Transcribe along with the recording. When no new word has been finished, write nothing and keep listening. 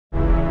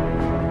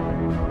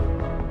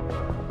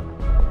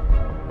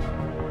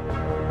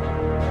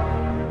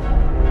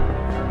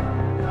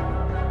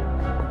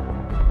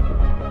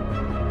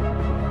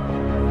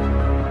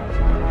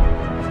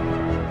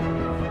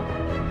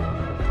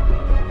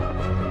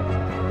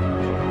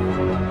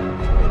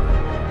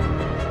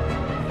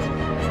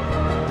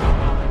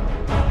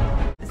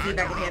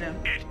I can hit him.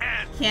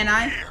 Can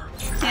I?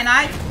 Can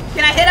I?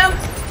 Can I hit him?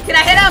 Can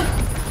I hit him?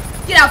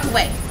 Get out the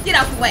way. Get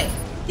out the way.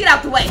 Get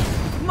out the way.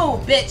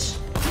 Move, bitch.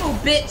 Move,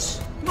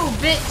 bitch. Move,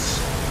 bitch.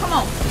 Come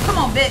on. Come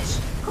on, bitch.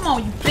 Come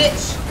on, you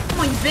bitch. Come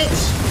on, you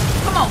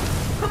bitch. Come on.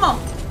 Come on.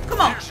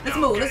 Come on. Let's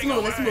move. Let's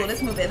move. Let's move.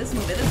 Let's move it. Let's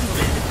move it. Let's move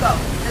it. Let's go.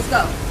 Let's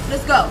go.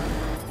 Let's go.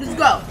 Let's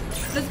go.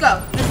 Let's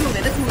go. Let's move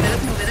it. Let's move it.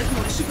 Let's move it. Let's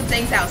move it. Shoot the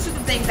things out. Shoot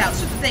the things out.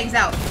 Shoot the things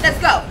out. Let's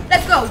go.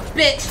 Let's go,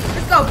 bitch.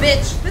 Let's go,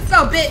 bitch. Let's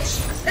go, bitch.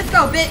 Let's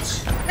go,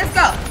 bitch. Let's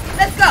go.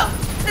 Let's go.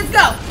 Let's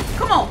go.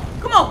 Come on.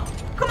 Come on.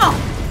 Come on.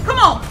 Come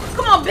on.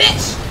 Come on,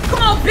 bitch.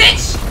 Come on,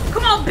 bitch.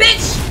 Come on,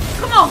 bitch.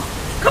 Come on.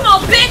 Come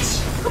on,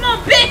 bitch. Come on,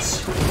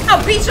 bitch.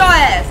 I'll beat your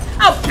ass.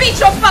 I'll beat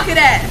your fucking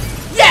ass.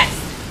 Yes.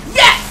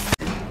 Yes.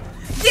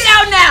 Get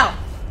out now.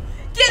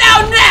 Get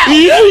out now.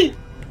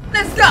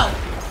 Let's go.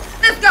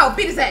 Let's go.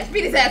 Beat his ass.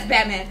 Beat his ass,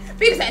 Batman.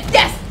 Beat his ass.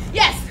 Yes.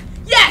 Yes.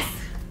 Yes.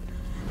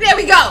 There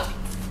we go.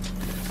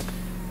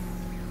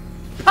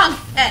 Punk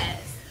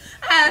ass.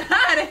 I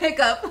had a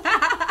hiccup.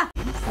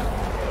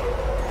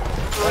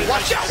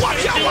 Watch out.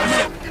 Watch out. Watch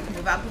out.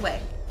 Move out the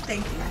way.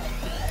 Thank you.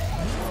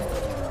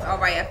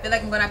 Alright, I feel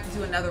like I'm gonna have to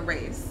do another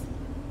race.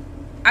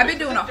 I've been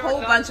doing a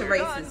whole bunch of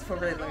races for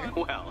Riddler.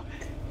 Well,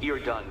 you're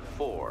done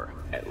for,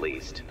 at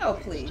least. Oh,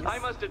 please. I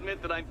must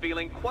admit that I'm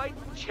feeling quite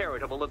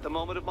charitable at the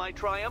moment of my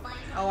triumph.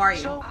 Oh, are you?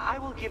 So I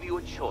will give you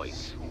a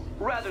choice.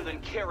 Rather than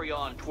carry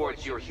on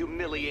towards your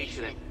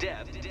humiliation and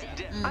death,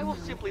 I will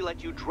simply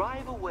let you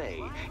drive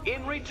away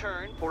in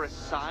return for a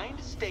signed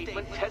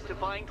statement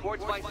testifying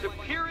towards my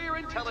superior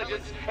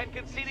intelligence and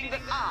conceding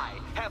that I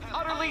have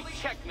utterly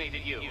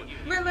checkmated you.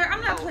 Riddler, I'm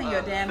not playing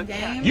your damn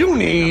game. You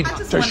need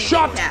to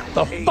shut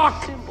the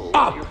fuck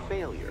up. Your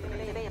failure.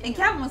 And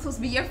Catwoman's supposed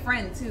to be your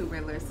friend too,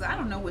 Riddler, so I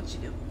don't know what you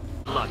do.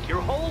 Luck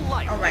your whole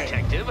life,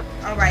 detective.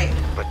 Alright.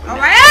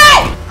 Alright.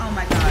 Hey! Oh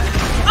my god.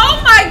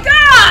 Oh my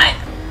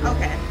god!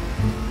 Okay.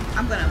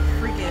 I'm gonna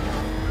freaking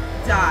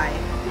die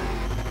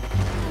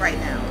right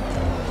now.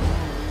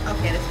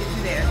 Okay, let's get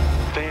through there.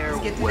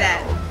 Let's get through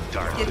that.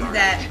 Let's get through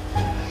that.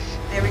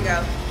 There we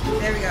go.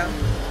 There we go.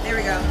 There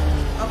we go.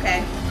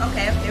 Okay.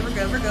 Okay. Okay. We're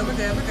good. We're good. We're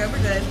good. We're good.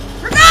 We're good.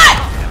 We're good!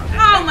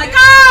 Oh my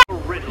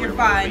god! You're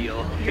fine.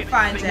 You're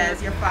fine,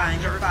 Jazz. You're fine.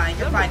 You're fine.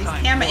 You're fine. These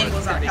camera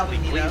angles aren't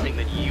helping me though.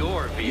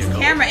 These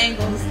camera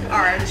angles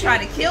are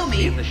trying to kill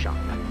me.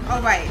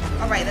 Alright,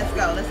 alright, let's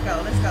go, let's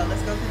go, let's go,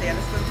 let's go through there,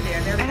 let's go through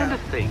there, there we go.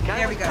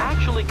 There we go.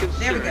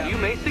 There we go. You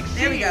may succeed.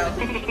 There we go.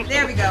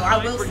 There we go. I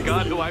will succeed.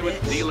 I forgot who I was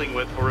dealing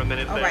with for a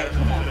minute there. Alright,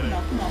 come on, come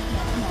on, come on, come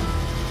on, come on.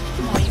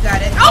 Come on, you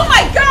got it. Oh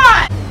my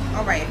god!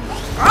 Alright.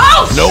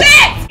 Oh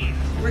shit!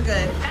 We're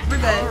good.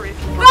 We're good.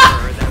 Fuck!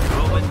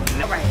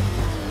 Alright.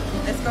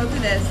 Let's go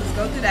through this. Let's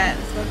go through that.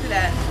 Let's go through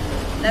that.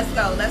 Let's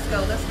go, let's go,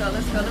 let's go,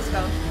 let's go, let's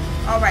go.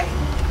 Alright.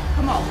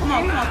 Come on, come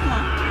on, come on, come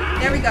on.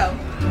 There we go.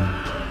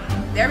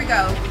 There we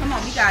go. Come on,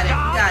 we got it.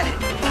 We got it.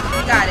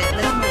 We got it.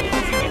 Let's move.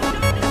 Let's move.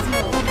 Let's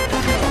move.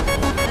 Let's move. Let's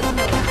move. Let's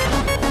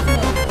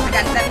move. I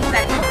got 7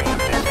 seconds.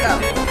 Let's go.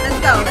 Let's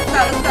go. Let's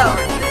go. Let's go.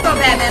 Let's go,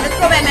 Batman. Let's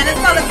go, Batman.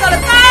 Let's go. Let's go.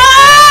 Let's go.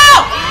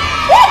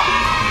 Woo!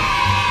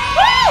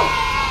 Woo!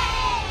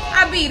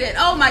 I beat it.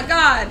 Oh my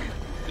god.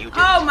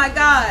 Oh my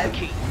god.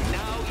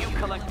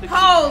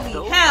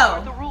 Holy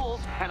hell.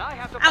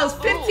 I was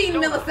 15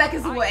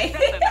 milliseconds away.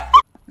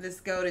 Let's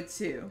go to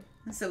 2.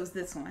 So it's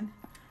this one.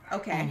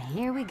 Okay. And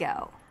here we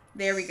go.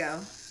 There we go.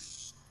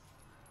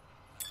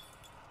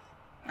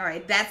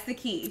 Alright, that's the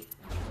key.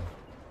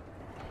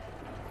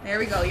 There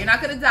we go. You're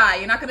not gonna die.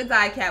 You're not gonna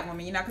die,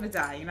 Catwoman. You're not gonna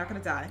die. You're not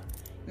gonna die.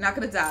 You're not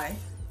gonna die.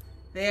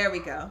 There we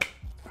go.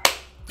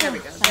 There we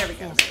go. There we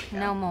go. There we go.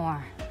 No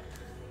more.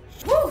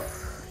 Woo!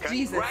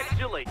 Jesus.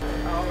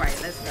 Alright,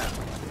 let's go.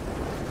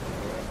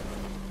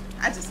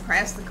 I just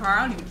crashed the car.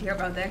 I don't even care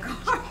about that car.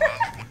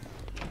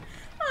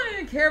 I don't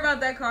even care about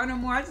that car no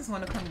more. I just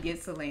want to come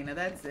get Selena.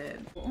 That's it.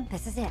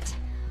 This is it.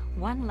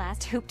 One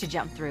last hoop to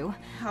jump through.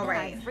 All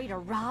right. I'm free to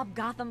rob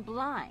Gotham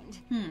blind.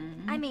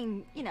 I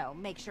mean, you know,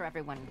 make sure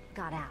everyone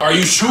got out. Are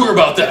you sure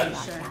about that?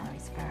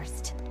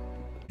 First.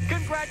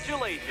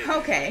 Congratulations.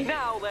 Okay.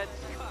 Now let's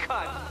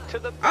cut to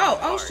the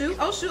oh shoot.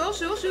 Oh shoot. Oh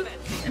shoot. Oh shoot.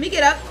 Let me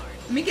get up.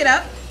 Let me get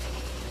up.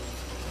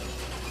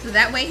 So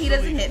that way he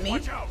doesn't hit me.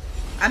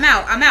 I'm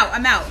out. I'm out.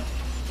 I'm out.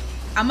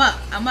 I'm up.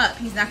 I'm up.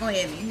 He's not going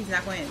to hit me. He's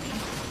not going to hit me.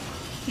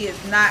 He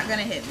is not going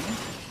to hit me.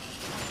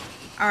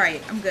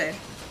 Alright. I'm good.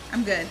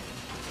 I'm good.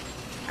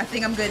 I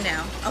think I'm good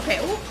now. Okay.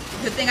 Ooh,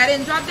 good thing I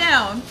didn't drop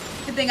down.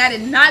 Good thing I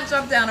did not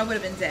drop down. I would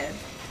have been dead.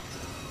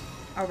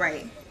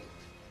 Alright.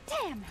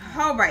 Damn.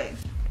 Alright.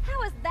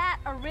 How is that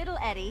a riddle,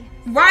 Eddie?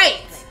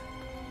 Right.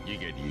 You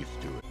get used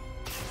to it.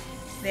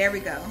 There we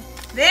go.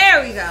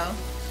 There we go.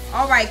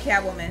 Alright,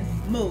 Catwoman.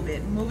 Move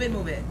it. Move it.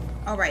 Move it.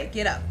 Alright.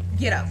 Get up.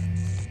 Get up.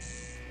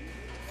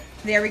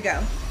 There we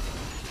go.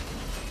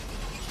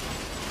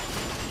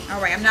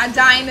 Alright, I'm not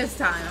dying this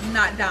time. I'm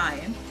not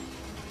dying.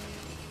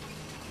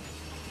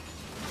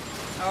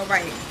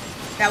 Alright.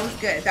 That was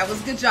good. That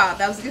was a good job.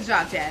 That was a good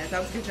job, Jazz. That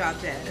was a good job,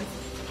 Jazz.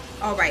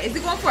 Alright. Is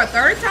it going for a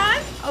 3rd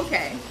time?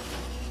 Okay.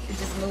 It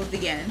just moved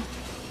again.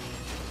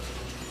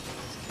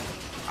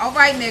 All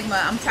right,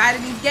 Nigma. I'm tired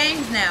of these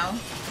games now.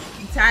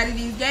 I'm tired of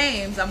these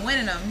games. I'm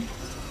winning them.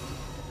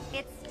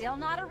 It's still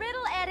not a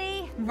riddle,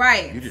 Eddie.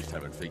 Right. You just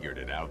haven't figured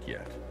it out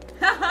yet.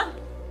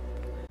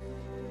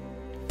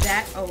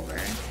 That over.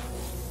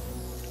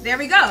 There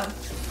we go.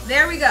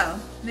 There we go.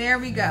 There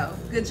we go.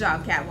 Good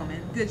job,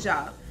 Catwoman. Good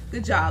job.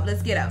 Good job.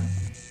 Let's get up.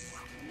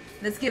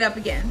 Let's get up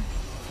again.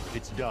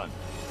 It's done.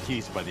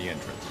 Keys by the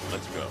entrance.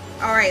 Let's go.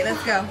 All right,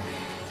 let's go.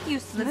 You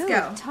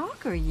smooth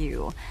talker,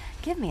 you.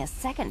 Give me a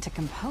second to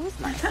compose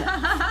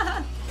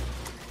myself.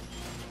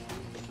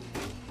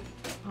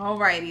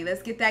 Alrighty,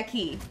 let's get that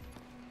key.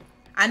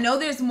 I know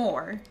there's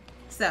more,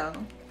 so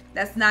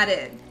that's not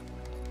it.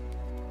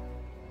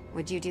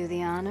 Would you do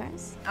the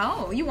honors?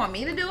 Oh, you want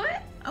me to do it?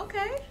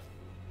 Okay.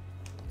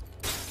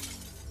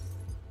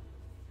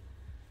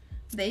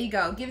 There you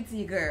go. Give it to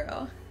your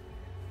girl.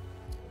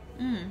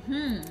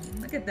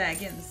 Look at that,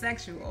 getting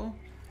sexual.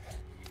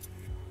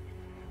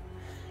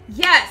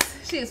 Yes,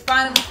 she is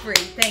finally free.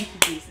 Thank you,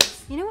 Jesus.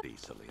 You know what?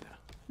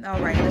 All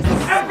right, let's go.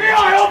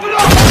 FBI, open up!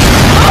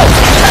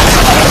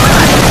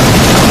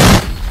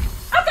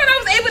 I thought I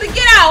was able to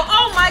get out.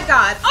 Oh my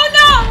God. Oh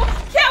no,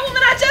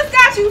 Catwoman, I just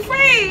got you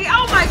free.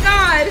 Oh my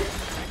God.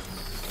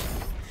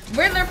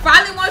 Riddler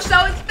finally want to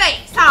show his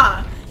face,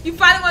 huh? You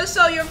finally want to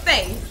show your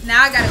face.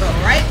 Now I gotta go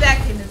right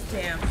back in this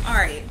damn. All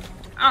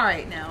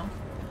right now.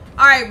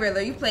 All right,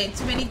 Riddler, you playing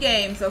too many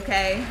games,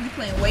 okay? You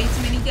playing way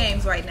too many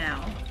games right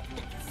now.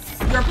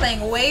 You're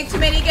playing way too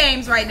many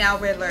games right now,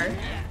 Riddler.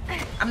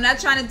 I'm not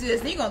trying to do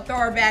this. You're gonna throw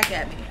her back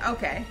at me.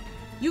 Okay.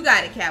 You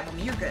got it,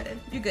 Catwoman. You're good.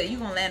 You're good. You're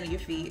gonna land on your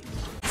feet.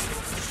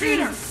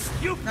 Cheater!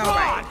 You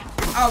fraud!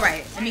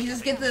 Alright. Let me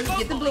just get the blue ones.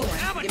 Get the blue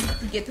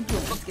ones. Get the blue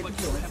ones. Get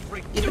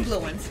the blue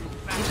ones.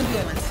 Get the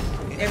blue ones.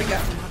 There we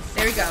go.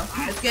 There we go.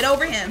 Let's get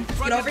over him.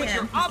 Let's get over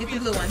him. Let's get the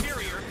blue ones.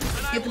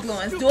 Let's get the blue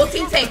ones. Dual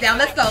team takedown.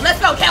 Let's go. Let's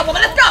go,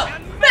 Catwoman. Let's go.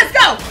 Let's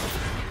go.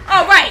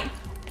 Alright.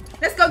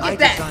 Let's go get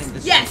that.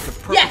 Yes.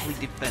 Yes.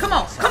 Come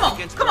on. Come on.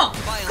 Come on.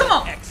 Come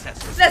on.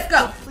 Let's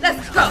go.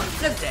 Let's go.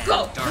 Let's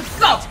go. Let's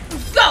go.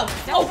 Let's go.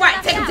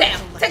 Alright. Take him down.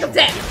 Take him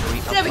down.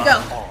 There we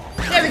go.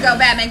 There we go,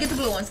 Batman. Get the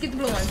blue ones. Get the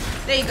blue ones.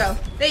 There you go.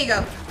 There you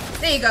go.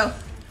 There you go.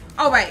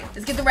 Alright.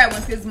 Let's get the red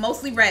ones because it's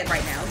mostly red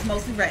right now. It's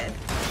mostly red.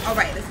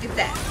 Alright. Let's get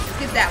that. Let's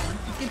get that one.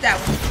 Let's get that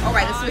one.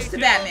 Alright. Let's switch to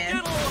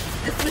Batman.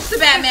 Let's switch to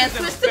Batman.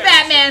 Switch to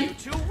Batman.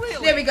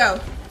 There we go.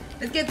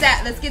 Let's get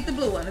that. Let's get the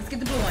blue one. Let's get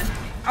the blue one.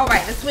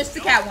 Alright, let's switch to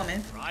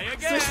Catwoman.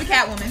 Switch to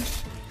Catwoman.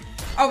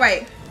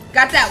 Alright,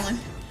 got that one.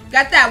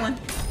 Got that one.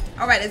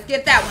 Alright, let's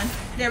get that one.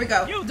 There we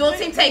go. Dual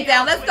team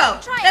takedown. Let's go.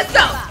 Let's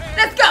go.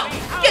 Let's go.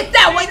 Get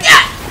that one.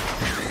 Yes!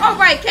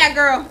 Alright,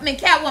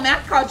 Catwoman.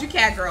 I called you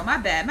Catgirl. My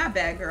bad. My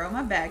bad, girl.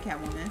 My bad,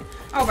 Catwoman.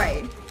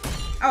 Alright.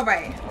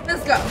 Alright.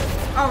 Let's go.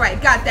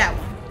 Alright, got that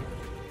one.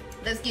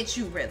 Let's get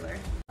you, Riddler.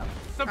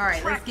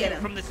 Alright, let's get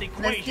him. Let's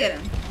get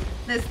him.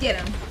 Let's get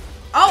him.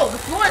 Oh, the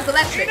floor is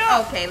electric.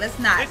 Okay, let's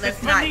not get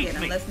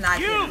him. Let's not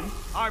get him. You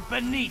are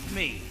beneath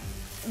me.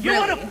 You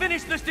want to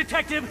finish this,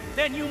 detective?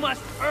 Then you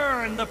must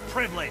earn the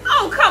privilege.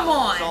 Oh, come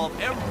on.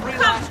 Solve every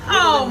last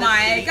oh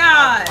my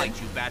God.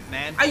 Fight you,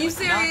 Batman. Are you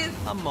serious?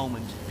 A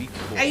moment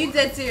before. Are you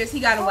dead serious? He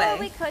got away. Or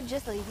we could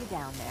just leave you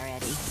down there,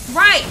 Eddie.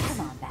 Right.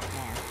 Come on,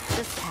 Batman.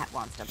 This cat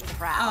wants to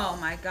prowl. Oh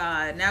my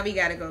God. Now we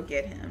gotta go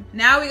get him.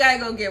 Now we gotta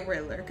go get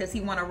Riddler because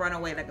he want to run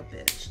away like a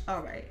bitch. All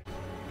right.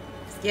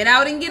 Get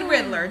out and get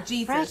Riddler.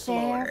 Jesus Fresh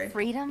Lord. air,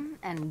 freedom,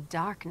 and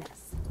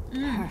darkness.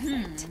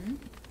 Perfect.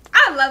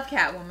 I love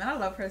Catwoman. I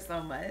love her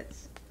so much.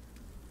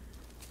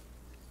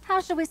 How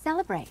should we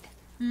celebrate?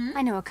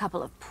 I know a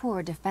couple of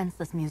poor,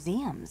 defenseless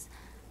museums.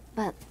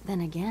 But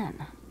then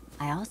again,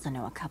 I also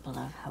know a couple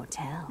of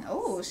hotels.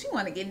 Oh, she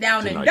want to get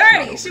down and Tonight's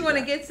dirty. not She over want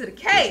to yet. get to the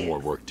There's cave. more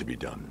work to be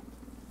done.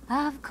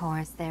 Of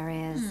course there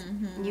is.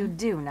 You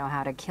do know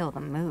how to kill the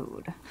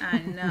mood. I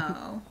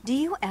know. Do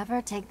you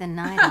ever take the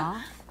night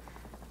off?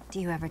 Do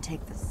you ever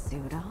take the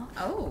suit off?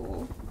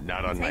 Oh.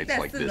 Not on Take nights that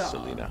like suit this, off.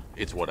 Selena.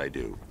 It's what I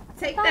do.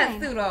 Take Fine.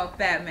 that suit off,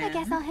 Batman. I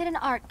guess I'll hit an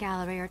art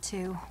gallery or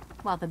two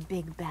while the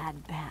big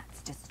bad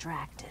bat's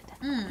distracted.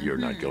 You're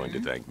not going to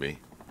thank me.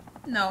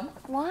 No.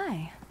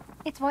 Why?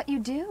 It's what you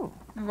do.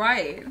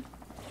 Right.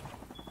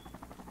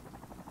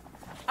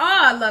 Oh,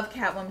 I love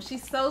Catwoman.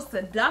 She's so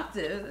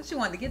seductive. She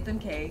wanted to get them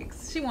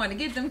cakes. She wanted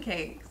to get them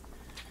cakes.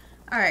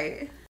 All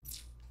right.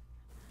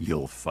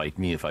 You'll fight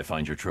me if I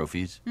find your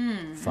trophies?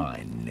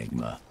 Fine,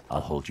 Enigma. I'll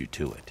hold you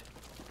to it.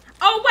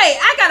 Oh, wait.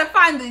 I got to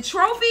find the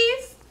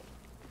trophies?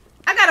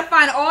 I got to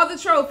find all the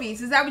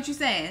trophies. Is that what you're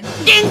saying?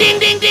 Ding, ding,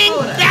 ding, ding.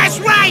 That's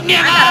right, I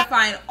nigga. got to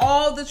find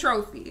all the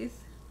trophies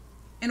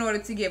in order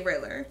to get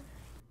Riddler.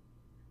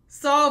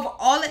 Solve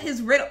all of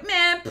his riddle.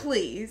 Man,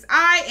 please.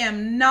 I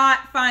am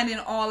not finding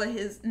all of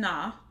his.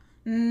 Nah.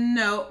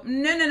 No.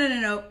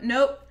 No.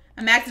 Nope.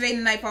 I'm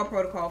activating the NknightFall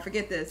protocol.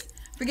 Forget this.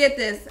 Forget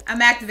this.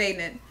 I'm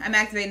activating it. I'm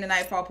activating the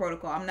NknightFall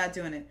protocol. I'm not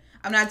doing it.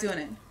 I'm not doing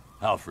it.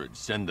 Alfred,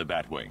 send the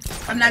Batwing.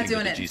 I'm not heading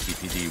doing to it. the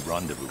GCPD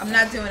rendezvous. I'm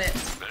not doing it.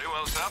 Very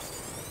well, sir.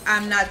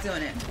 I'm not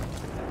doing it.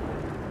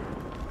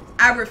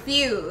 I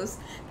refuse.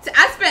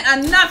 I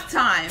spent enough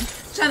time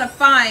trying to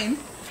find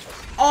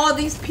all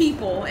these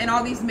people and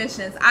all these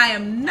missions. I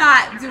am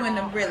not doing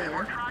them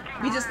Riddler.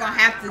 We just gonna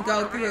have to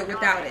go through it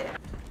without it.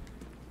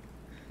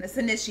 Let's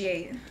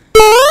initiate.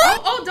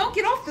 Oh, don't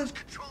get off the...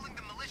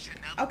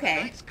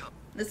 Okay.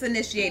 Let's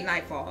initiate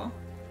Knightfall.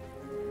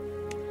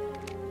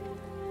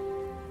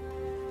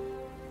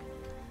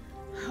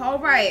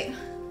 Alright.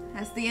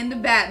 That's the end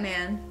of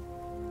Batman.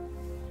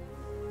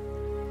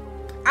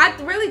 I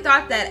really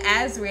thought that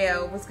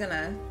Azrael was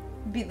gonna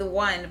be the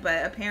one,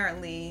 but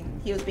apparently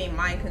he was being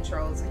mind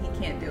controlled, so he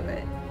can't do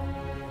it.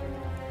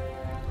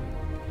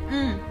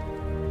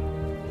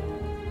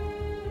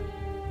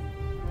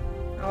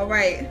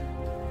 Alright.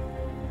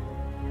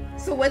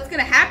 So what's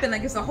gonna happen?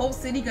 Like, is the whole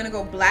city gonna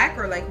go black,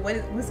 or like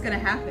what's gonna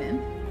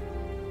happen?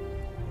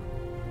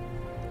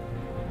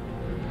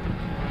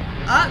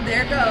 Oh,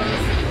 there it goes.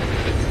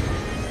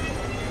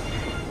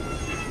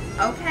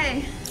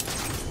 Okay.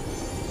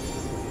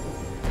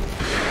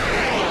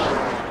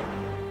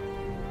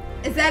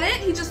 Is that it?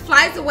 He just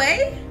flies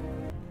away?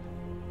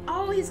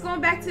 Oh, he's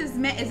going back to his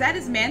is that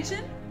his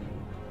mansion?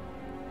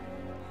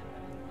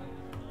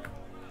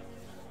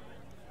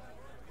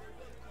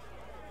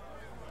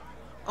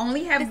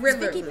 Only have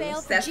Riddler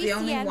loose. That's the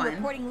only one.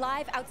 Reporting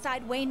live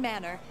outside Wayne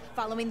Manor,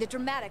 following the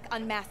dramatic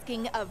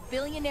unmasking of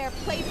billionaire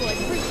playboy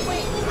Bruce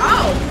Wayne.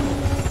 Oh!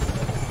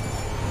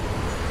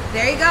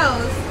 There he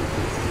goes.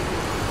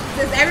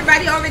 Since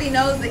everybody already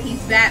knows that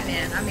he's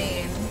Batman, I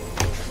mean,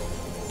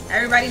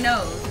 everybody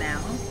knows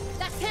now.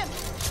 That's him.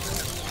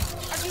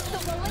 Are you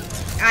still rolling?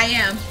 I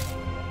am.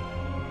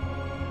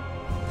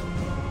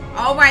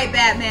 All right,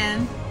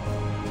 Batman.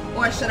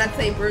 Or should I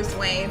say Bruce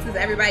Wayne, since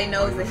everybody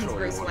knows that he's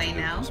Bruce Wayne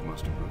now.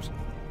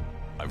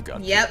 I've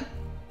got Yep.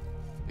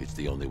 It's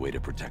the only way to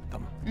protect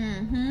them.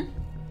 Mm-hmm.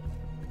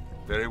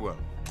 Very well.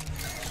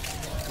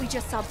 We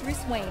just saw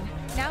Bruce Wayne,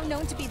 now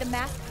known to be the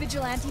masked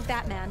vigilante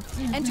Batman,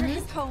 enter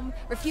his home,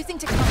 refusing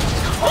to come.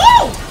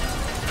 Oh!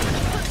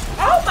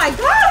 Oh my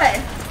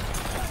God!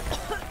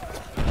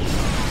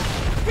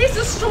 He's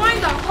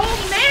destroying the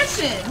whole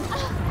mansion!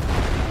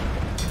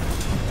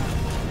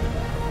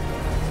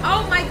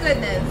 Oh my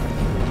goodness.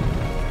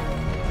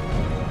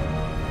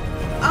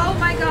 Oh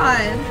my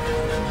God.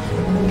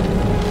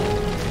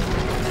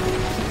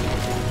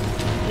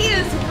 He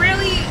is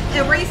really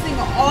erasing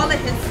all of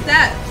his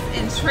steps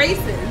and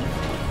traces.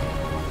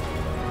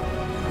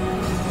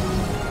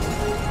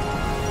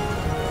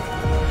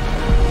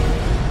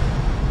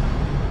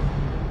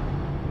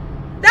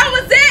 That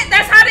was it?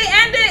 That's how they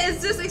end it?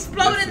 It's just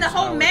exploding the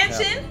whole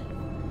mansion?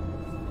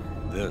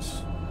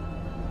 This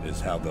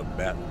is how the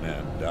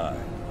Batman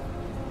died.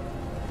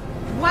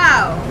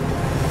 Wow.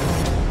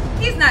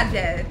 He's not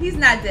dead. He's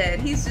not dead.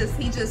 He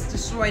just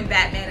destroyed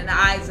Batman in the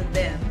eyes of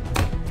them.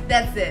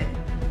 That's it.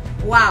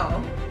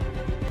 Wow.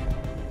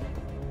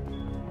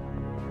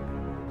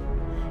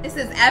 It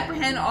says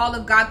apprehend all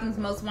of Gotham's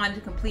most wanted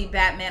to complete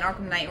Batman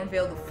Arkham Knight and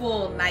reveal the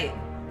full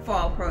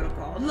Knightfall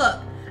protocol. Look,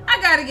 I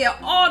gotta get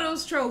all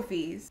those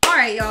trophies.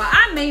 Alright, y'all.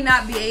 I may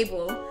not be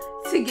able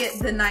to get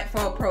the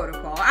Knightfall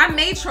protocol. I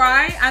may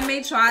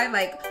try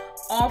like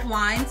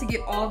offline to get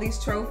all these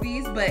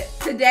trophies, but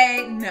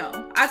today,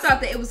 no. I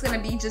thought that it was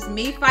gonna be just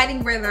me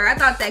fighting Riddler. I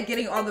thought that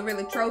getting all the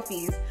Riddler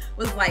trophies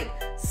was like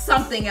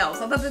something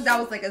else. I thought that that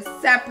was like a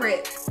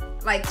separate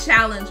like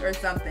challenge or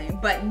something,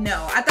 but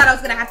no. I thought I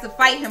was gonna have to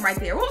fight him right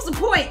there. What was the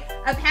point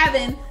of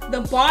having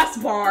the boss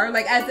bar,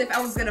 like as if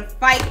I was gonna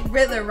fight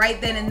Riddler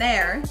right then and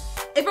there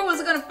if I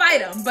wasn't gonna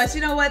fight him? But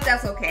you know what,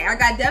 that's okay. I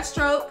got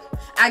Deathstroke,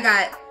 I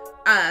got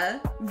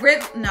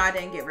no, I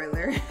didn't get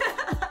Riddler.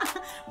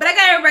 But I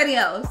got everybody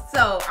else.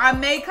 So I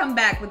may come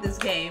back with this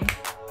game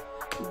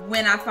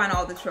when I find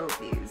all the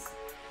trophies.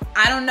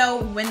 I don't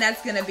know when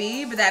that's gonna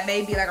be, but that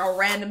may be like a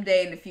random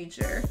day in the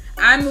future.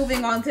 I'm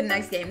moving on to the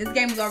next game. This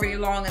game is already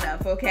long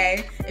enough,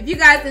 okay? If you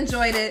guys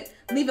enjoyed it,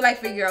 leave a like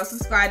for your girl,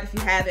 subscribe if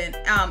you haven't.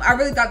 I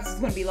really thought this was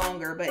gonna be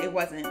longer, but it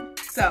wasn't.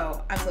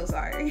 So I'm so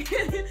sorry.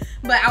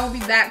 But I will be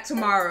back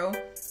tomorrow,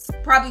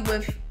 probably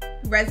with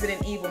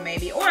Resident Evil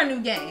maybe, or a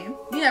new game.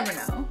 You never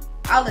know.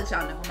 I'll let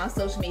y'all know on my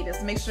social media,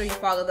 so make sure you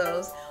follow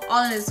those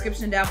all in the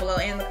description down below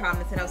and in the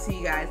comments, and I'll see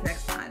you guys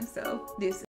next time. So deuces.